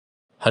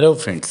Hello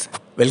friends,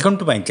 welcome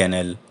to my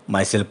channel,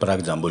 myself Parag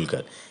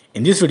Jambulkar.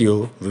 In this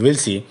video, we will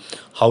see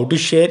how to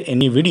share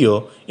any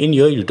video in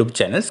your YouTube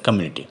channel's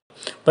community.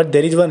 But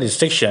there is one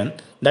restriction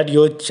that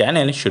your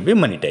channel should be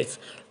monetized.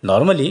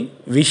 Normally,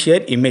 we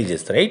share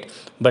images, right?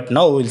 But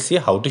now we'll see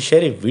how to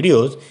share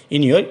videos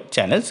in your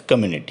channel's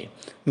community.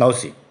 Now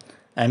see,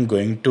 I'm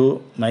going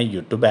to my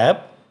YouTube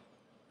app.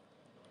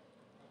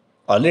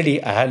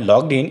 Already I have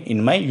logged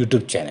in my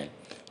YouTube channel.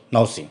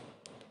 Now see.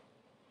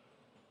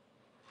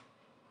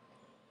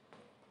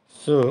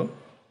 So,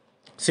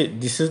 see,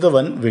 this is the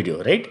one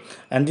video, right?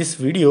 And this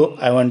video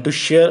I want to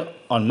share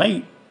on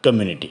my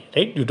community,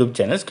 right? YouTube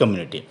channel's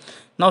community.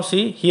 Now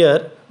see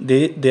here,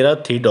 there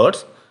are three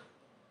dots.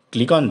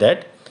 Click on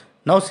that.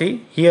 Now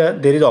see here,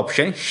 there is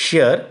option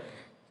share.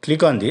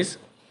 Click on this.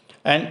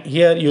 And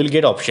here you will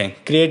get option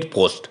create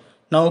post.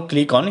 Now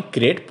click on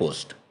create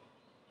post.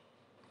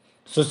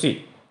 So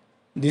see,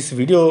 this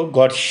video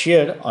got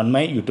shared on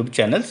my YouTube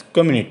channel's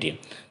community.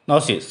 Now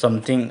see,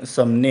 some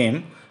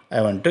name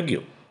I want to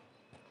give.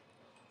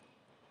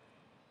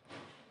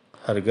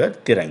 Hargar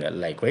Tiranga.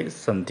 Likewise,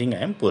 something I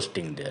am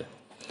posting there.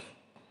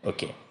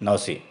 Okay, now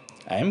see,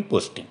 I am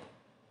posting.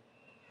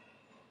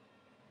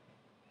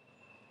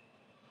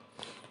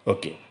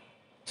 Okay,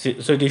 see,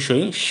 so it is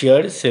showing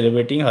shared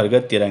celebrating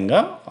Hargar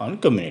Tiranga on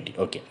community.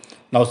 Okay,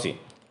 now see,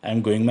 I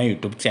am going my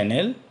YouTube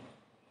channel.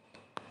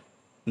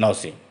 Now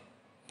see,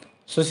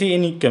 so see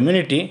in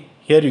community,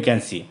 here you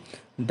can see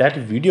that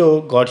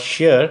video got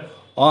shared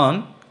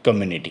on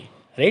community.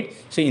 Right,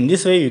 so in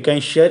this way you can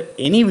share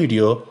any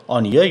video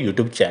on your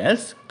YouTube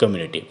channel's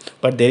community,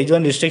 but there is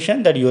one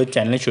restriction that your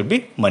channel should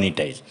be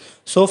monetized.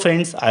 So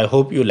friends, I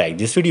hope you like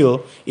this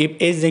video.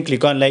 If yes, then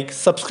click on like,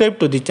 subscribe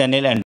to the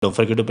channel, and don't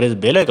forget to press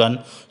bell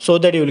icon so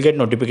that you will get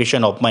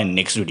notification of my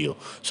next video.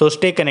 So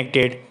stay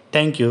connected.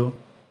 Thank you.